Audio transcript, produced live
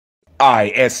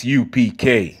I.S.U.P.K. We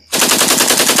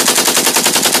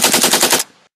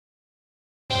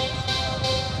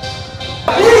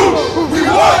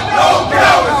want no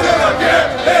cowards in our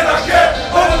camp, in our camp.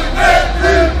 Only men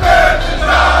prepare to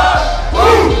die.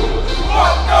 We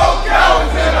want no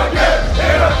cowards in our camp,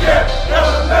 in our camp.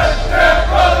 Never let their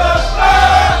brothers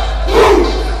fly.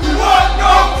 We want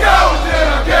no cowards in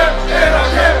our camp, in our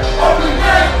camp. Only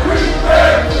men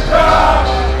prepare to die.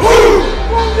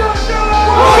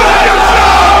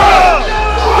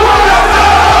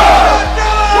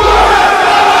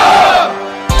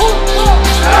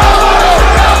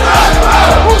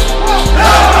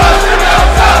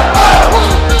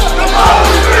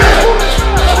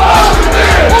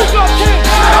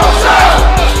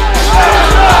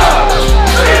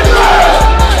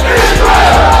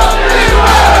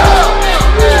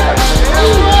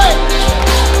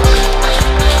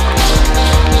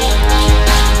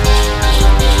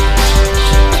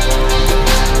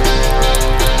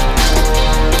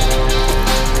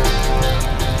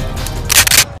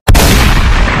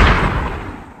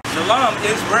 Shalom,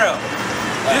 Israel.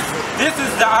 This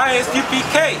is the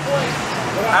I.S.U.P.K.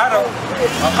 out of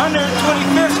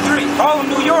 125th Street, Harlem,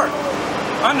 New York,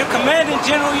 under Commanding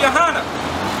General Yohanna.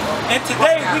 And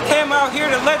today we came out here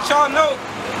to let y'all know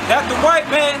that the white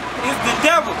man is the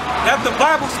devil that the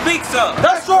Bible speaks of.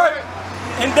 That's right.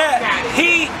 And that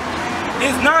he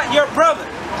is not your brother.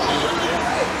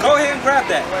 Go ahead and grab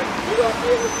that.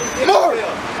 Mark,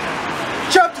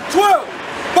 chapter 12,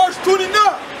 verse 29.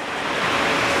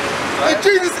 And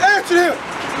Jesus answered him,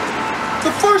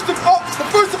 the first of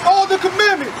all the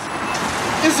commandments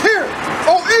is here,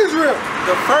 O Israel.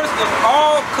 The first of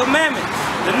all commandments,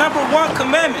 the number one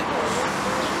commandment.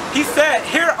 He said,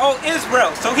 hear, O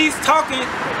Israel. So he's talking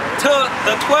to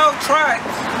the 12 tribes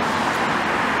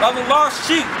of the lost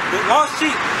sheep. The lost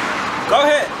sheep. Go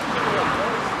ahead.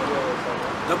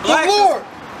 The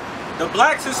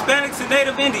blacks, Hispanics, and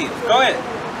Native Indians. Go ahead.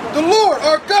 The Lord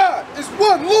our God is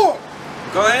one Lord.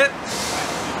 Go ahead.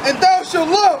 And thou shalt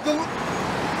love the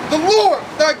Lord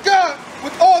thy God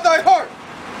with all thy heart.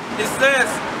 It says,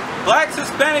 blacks,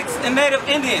 Hispanics, and Native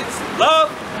Indians,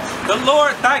 love the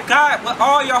Lord thy God with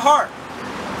all your heart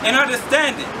and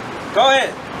understanding. Go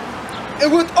ahead.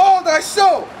 And with all thy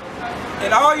soul.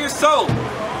 And all your soul.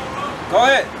 Go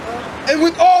ahead. And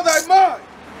with all thy mind.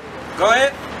 Go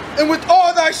ahead. And with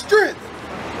all thy strength.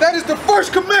 That is the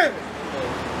first commandment.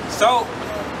 So,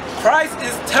 Christ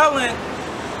is telling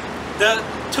the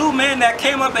two men that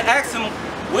came up and asked him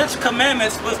which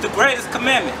commandments was the greatest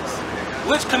commandments.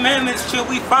 Which commandments should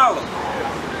we follow?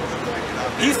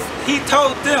 He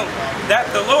told them that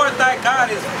the Lord thy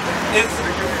God is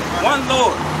one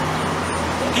Lord.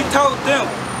 He told them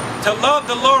to love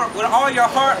the Lord with all your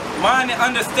heart, mind, and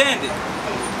understanding.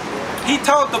 He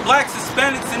told the blacks,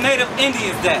 Hispanics, and Native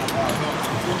Indians that.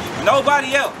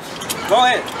 Nobody else. Go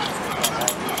ahead.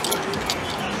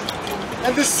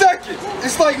 And the second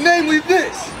is like namely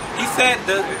this. He said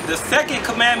the second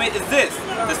commandment is this.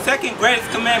 The second greatest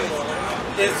commandment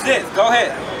is this. Go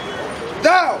ahead.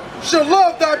 Thou shalt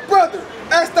love thy brother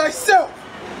as thyself.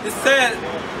 It said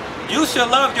you shall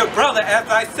love your brother as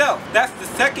thyself. That's the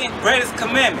second greatest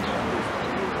commandment.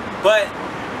 But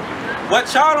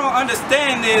what y'all don't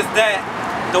understand is that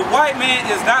the white man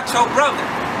is not your brother.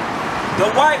 The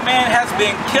white man has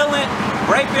been killing,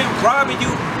 raping, robbing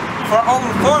you for over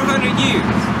 400 years.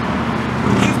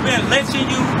 He's been lynching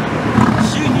you,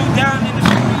 shooting you down in the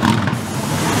street.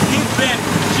 He's been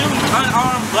shooting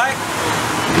unarmed black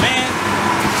men.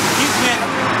 He's been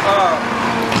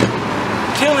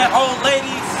killing old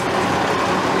ladies.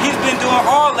 He's been doing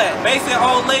all that, basing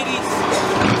old ladies.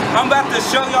 I'm about to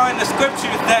show y'all in the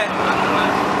scriptures that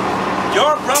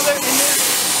your brother in this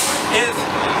is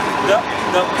the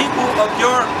people of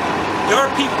your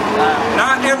people,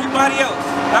 not everybody else.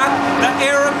 Not the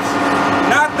Arabs,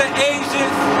 not the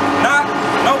Asians, not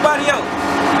nobody else.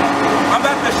 I'm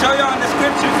about to show y'all in the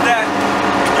scriptures that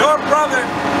your brother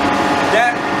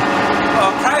that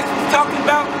Christ was talking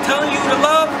about, telling you to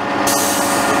love,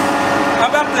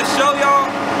 I'm about to show y'all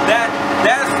that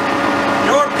that's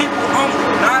your people only,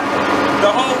 not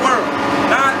the whole world,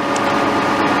 not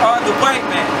the white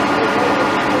man.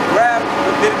 Grab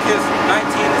Leviticus 19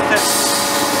 and 17.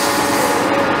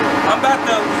 I'm about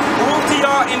to prove to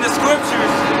y'all in the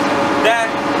scriptures that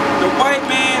the white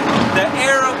man, the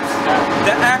Arabs,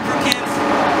 the Africans,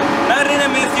 none of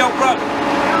them is your brother.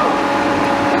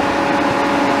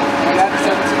 And that's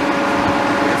 17.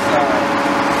 It's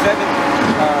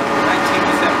 19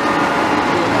 and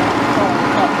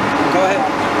 17. Go ahead.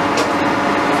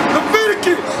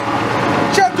 Leviticus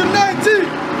chapter 19,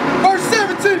 verse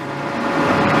 17.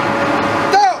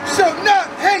 Thou shalt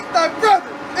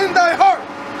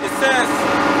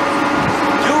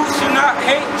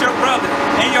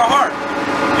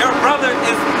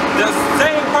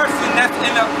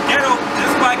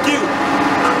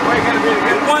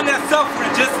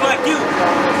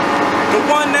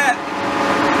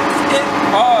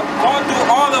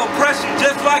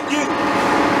like you.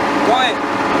 Go ahead.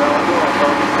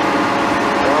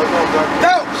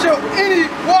 Thou shalt any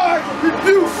wise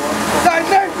rebuke thy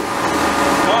neighbor.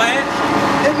 Go ahead.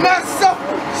 And not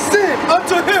suffer sin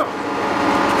unto him.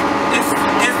 It's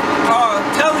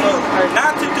telling you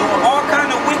not to do all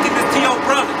kind of wickedness to your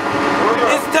brother.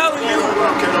 It's telling you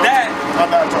that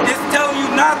it's telling you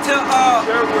not to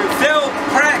sell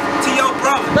crack to your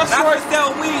brother. That's not right. to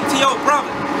sell weed to your brother.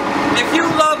 If you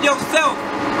love yourself,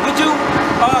 would you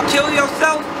kill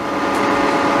yourself?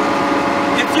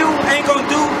 If you ain't gonna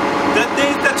do the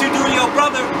things that you do to your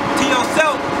brother to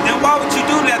yourself, then why would you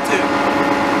do that to him?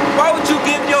 Why would you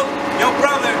give your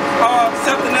brother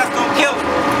something that's gonna kill him?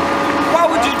 Why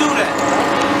would you do that?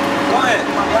 Go ahead.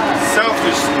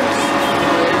 Selfishness.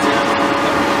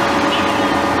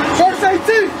 Verse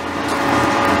 18.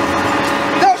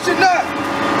 Thou shalt not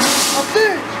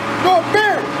avenge nor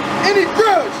bear any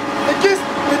grudge against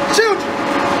the children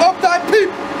of thy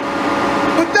people,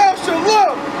 but thou shalt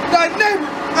love thy neighbor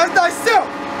as thyself.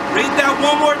 Read that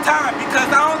one more time, because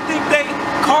I don't think they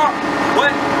caught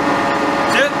what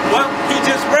he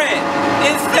just read.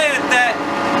 It said that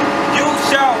you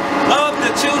shall love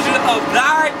the children of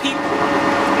thy people,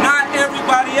 not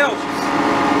everybody else.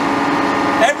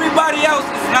 Everybody else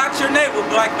is not your neighbor,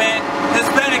 black man,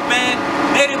 Hispanic man,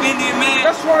 Native Indian man.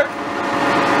 That's right.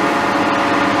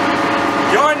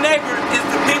 Your neighbor is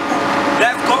the people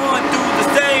that's going through the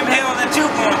same hell that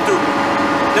you're going through.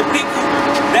 The people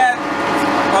that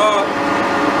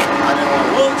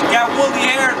got woolly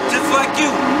hair just like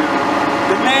you.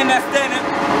 The man that's standing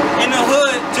in the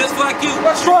hood just like you.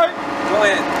 That's right. Go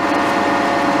ahead.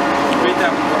 Read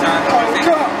that one more time. Oh,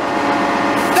 God.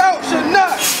 Thou shalt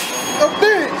not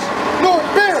avenge nor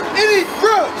bear any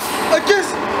grudge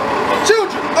against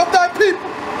children of thy people.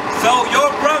 So your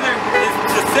brother is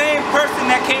the same person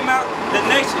that came out the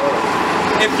nation.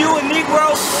 If you a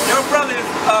Negro, your brother is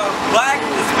black,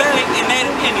 Hispanic, and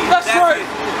Native Indian. That's right. It.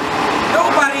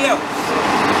 Nobody else.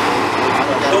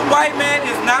 The white man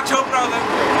is not your brother.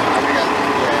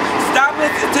 Stop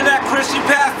listening to that Christian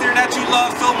pastor that you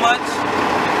love so much.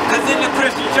 Because in the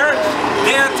Christian church,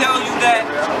 they'll tell you that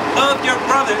love your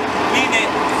brother, meaning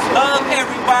love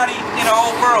everybody in the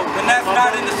whole world. And that's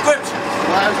not in the scriptures.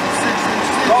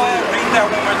 Go ahead, read that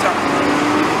one more time.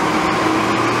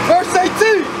 Verse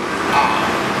 18.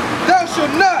 Thou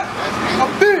shalt not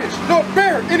avenge nor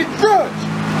bear any grudge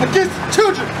against the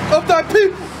children of thy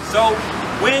people. So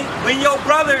when your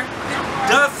brother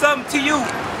does something to you,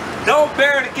 don't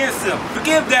bear it against him.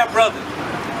 Forgive that brother.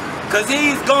 Because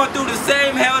he's going through the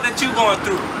same hell that you're going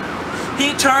through.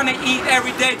 He trying to eat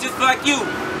every day just like you.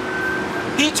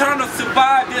 He trying to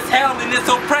survive this hell and this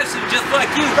oppression just like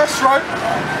you. That's right.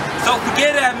 So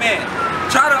forget that man.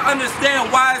 Try to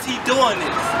understand why is he doing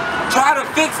this. Try to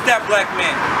fix that black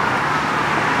man.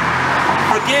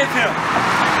 Forgive him.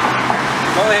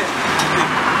 Go ahead.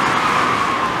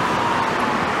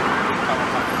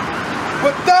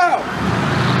 But thou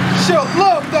shalt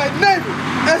love thy neighbor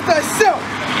as thyself.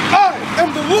 I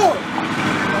am the Lord.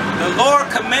 The Lord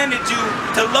commanded you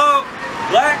to love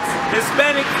blacks,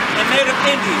 Hispanics, and Native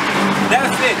Indians.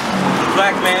 That's it,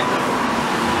 black man.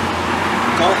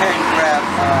 Go ahead and grab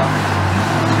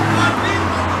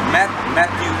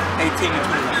Matthew 18 and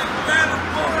 20.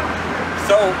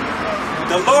 So,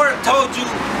 the Lord told you,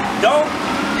 don't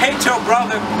hate your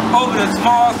brother over the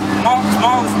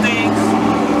smallest things.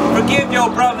 Forgive your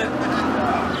brother.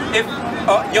 If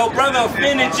your brother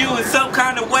offended you in some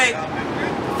kind of way,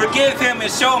 forgive him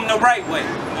and show him the right way.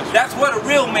 That's what a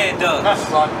real man does.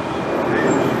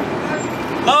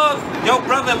 Love your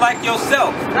brother like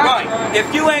yourself. Right.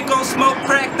 If you ain't gonna smoke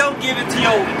crack, don't give it to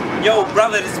your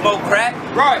brother to smoke crack.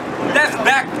 Right. That's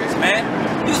backwards, man.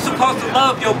 You're supposed to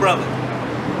love your brother.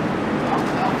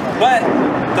 But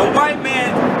the white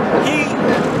man,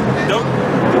 the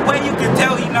way you can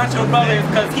tell he's not your brother is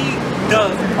because he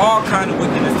does all kind of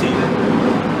wickedness to you.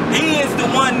 He is the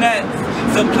one that's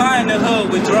supplying the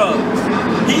hood with drugs.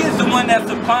 He is the one that's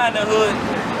supplying the hood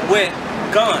with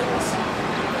guns.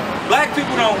 Black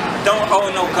people don't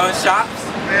own no gun shops.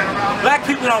 Black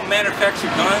people don't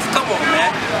manufacture guns. Come on,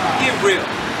 man. Get real.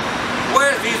 Where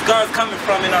are these guns coming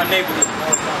from in our neighborhood?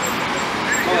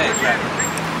 Go ahead, man.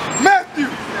 Matthew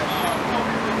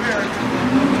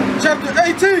chapter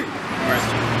 18,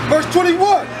 verse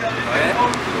 21.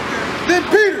 Then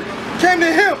Peter came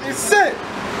to him and said,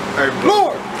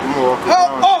 Lord,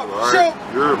 how oft shall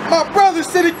my brother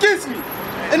sin against me,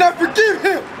 and I forgive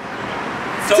him?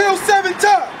 Till 7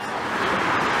 times.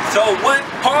 So what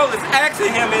Paul is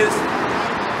asking him is,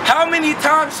 how many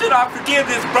times should I forgive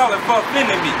this brother for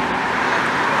offending me?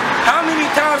 How many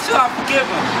times should I forgive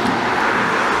him?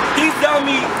 He's done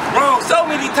me wrong so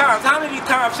many times. How many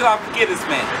times shall I forgive this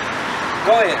man?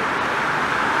 Go ahead.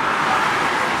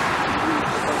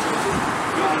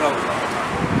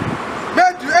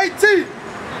 Matthew 18,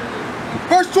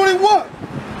 verse 21.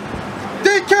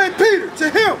 Then came Peter to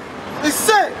him and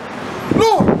said,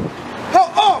 Lord, how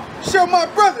often shall my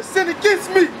brother sin against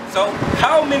me? So,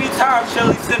 how many times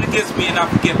shall he sin against me and I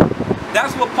forgive him?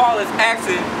 That's what Paul is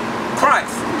asking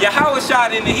Christ.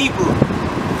 Yahawashi in the Hebrew,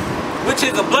 which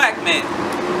is a black man.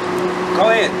 Go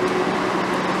ahead.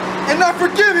 And I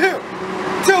forgive him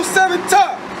till 7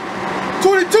 times.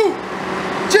 22.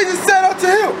 Jesus said unto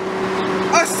him,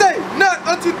 I say not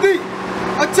unto thee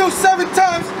until 7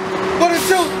 times, but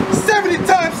until 70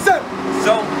 times 7.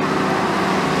 So,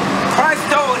 Christ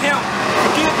told him,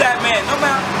 forgive that man. No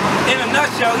matter, in a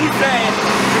nutshell, he's saying,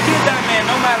 forgive that man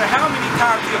no matter how many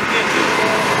times he offends you.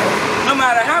 No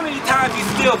matter how many times he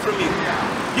steals from you.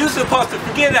 You're supposed to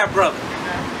forgive that brother.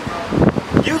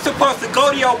 You're supposed to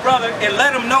go to your brother and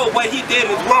let him know what he did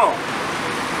is wrong.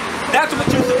 That's what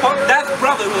you're supposed to, that's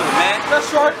brotherhood, man.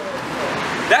 That's right.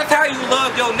 That's how you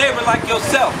love your neighbor like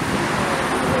yourself.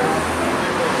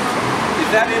 Is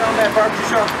that it on that barbecue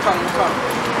shop? Come.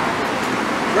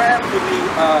 Grab for me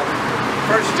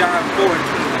 1 John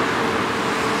 4:21.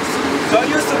 So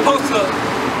you're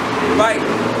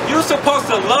supposed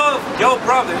to love your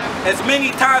brother as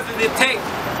many times as it takes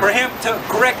for him to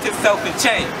correct himself and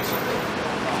change.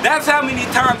 That's how many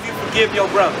times you forgive your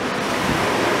brother.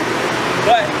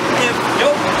 But if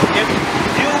you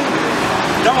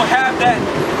don't have that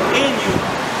in you,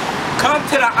 come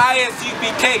to the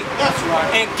I.S.U.P.K.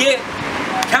 and get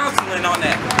counseling on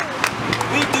that.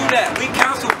 We do that. We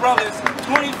counsel brothers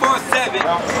 24/7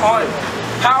 on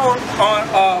power,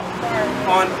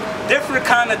 on different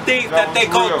kind of things that they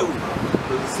go through.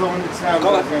 So many times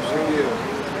I can forgive.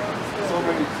 So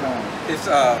many times. It's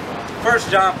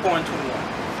 1 John 4:21.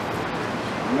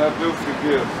 And I do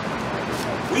forgive.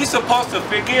 We supposed to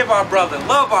forgive our brother,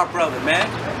 love our brother, man.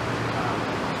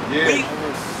 Yeah.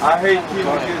 I hate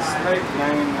people get snake,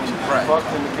 man, and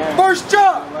fucking again. 1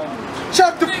 John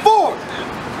chapter 4.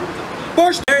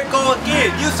 There it go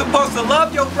again. You're supposed to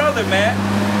love your brother, man.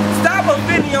 Stop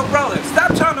offending your brother.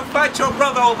 Stop trying to fight your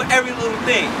brother over every little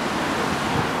thing.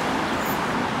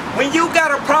 When you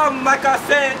got a problem, like I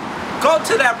said, go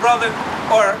to that brother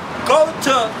or go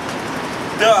to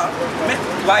the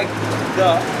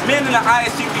men in the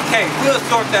I.S.U.P.K. We'll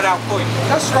sort that out for you.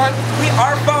 That's right.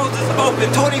 Our phones is open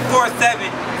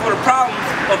 24/7 for the problems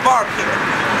of our people.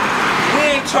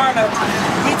 We trying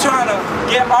to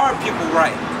get our people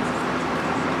right.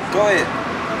 Go ahead.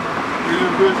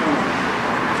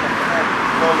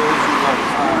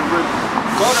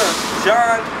 Go to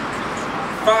John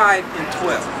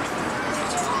 5:12.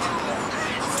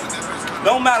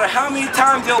 No matter how many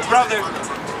times your brother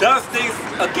does things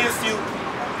against you,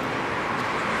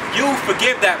 you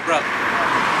forgive that brother.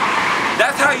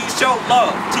 That's how you show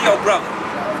love to your brother.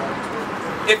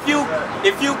 If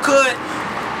you could,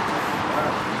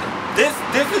 this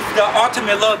is the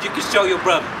ultimate love you can show your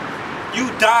brother. You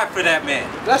die for that man.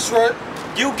 That's right.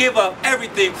 You give up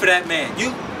everything for that man.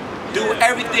 You do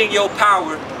everything in your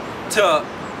power to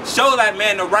show that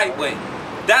man the right way.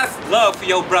 That's love for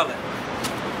your brother.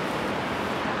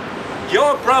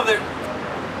 Your brother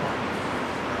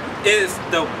is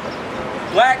the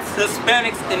blacks,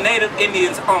 Hispanics, and Native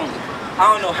Indians only. I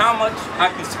don't know how much I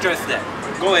can stress that.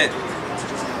 Go ahead.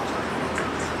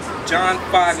 John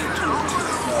 5:2.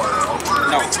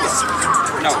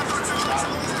 No.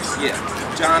 Yeah.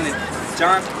 John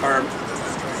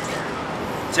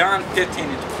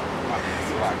 15:12.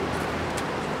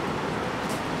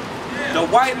 The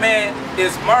white man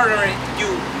is murdering you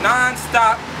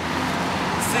non-stop,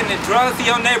 sending drugs to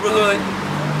your neighborhood,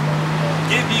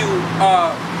 give you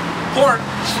pork,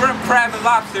 shrimp, crab, and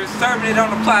lobster, serving it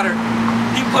on a platter.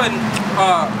 He putting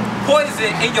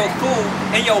poison in your food,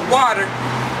 in your water,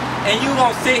 and you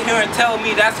gonna sit here and tell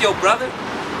me that's your brother?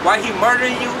 Why he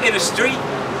murdering you in the street?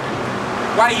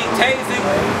 Why he tasing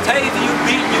you,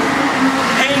 beating you,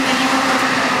 hanging you,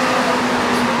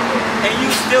 and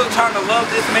you still trying to love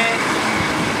this man?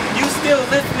 You still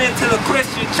listening to the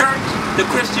Christian church, the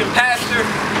Christian pastor,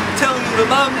 telling you to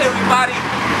love everybody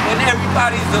when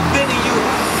everybody's offending you,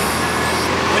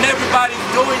 when everybody's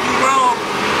doing you wrong?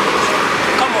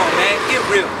 Come on, man, get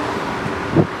real.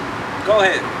 Go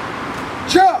ahead.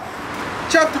 John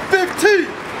chapter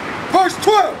 15, verse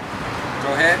 12.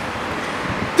 Go ahead.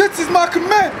 This is my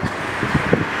commandment,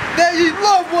 that ye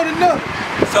love one another.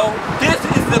 So this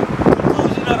is the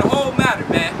conclusion of the whole matter,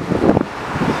 man.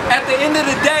 At the end of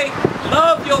the day,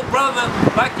 love your brother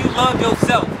like you love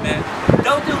yourself, man.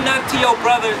 Don't do nothing to your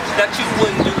brother that you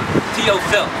wouldn't do to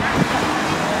yourself.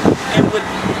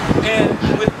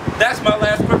 That's my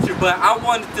last scripture, but I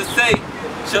wanted to say,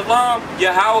 Shalom,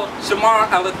 Yahweh, Shamar,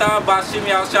 Alatham, Ba'Hashem,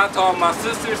 Yahushua to all my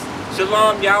sisters.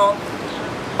 Shalom, Yahweh,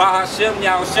 Ba'Hashem,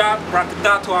 Yahushua,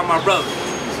 Brakatah to all my brothers.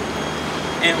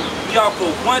 And we all for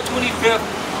 125th,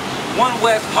 1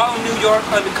 West, Harlem, New York,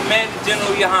 under Commanding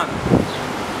General Yahanna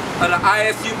of the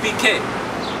I.S.U.P.K.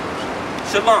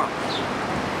 Shalom.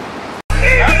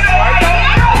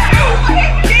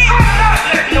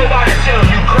 Nobody tell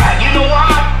you cry. You know why?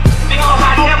 Because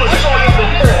I never saw you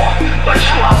before. But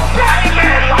you are a black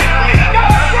man like me.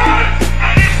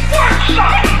 And it's worth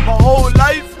something. My whole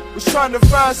life was trying to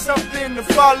find something to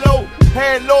follow.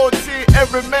 Had loyalty,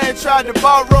 every man tried to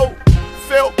borrow.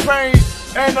 Felt pain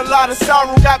and a lot of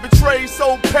sorrow. Got betrayed,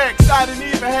 so packed, I didn't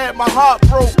even have my heart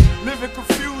broke. Living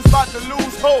confused, about to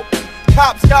lose hope.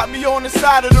 Cops got me on the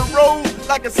side of the road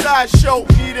like a sideshow.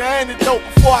 Need an antidote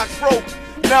before I croak.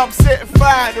 Now I'm setting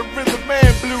fire to rhythm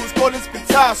man blues, call this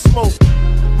guitar smoke.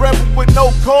 Rebel with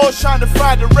no cause, trying to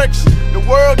find direction. The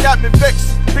world got me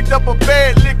vexed. Picked up a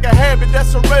bad liquor habit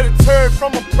that's hereditary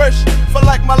from oppression. Felt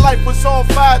like my life was on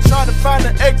fire, trying to find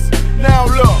an exit. Now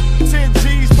look, 10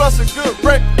 G's plus a good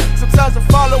record. Sometimes a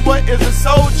follower is a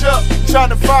soldier, trying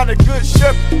to find a good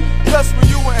shepherd. Plus when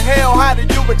you in hell, how do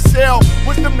you excel?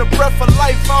 Wisdom the breath of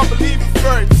life, I don't believe in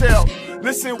fairy tale.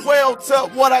 Listen well to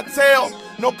what I tell.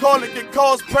 No calling can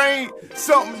cause pain,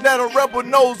 something that a rebel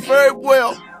knows very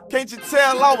well. Can't you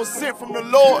tell I was sent from the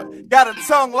Lord? Got a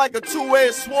tongue like a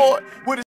two-edged sword with a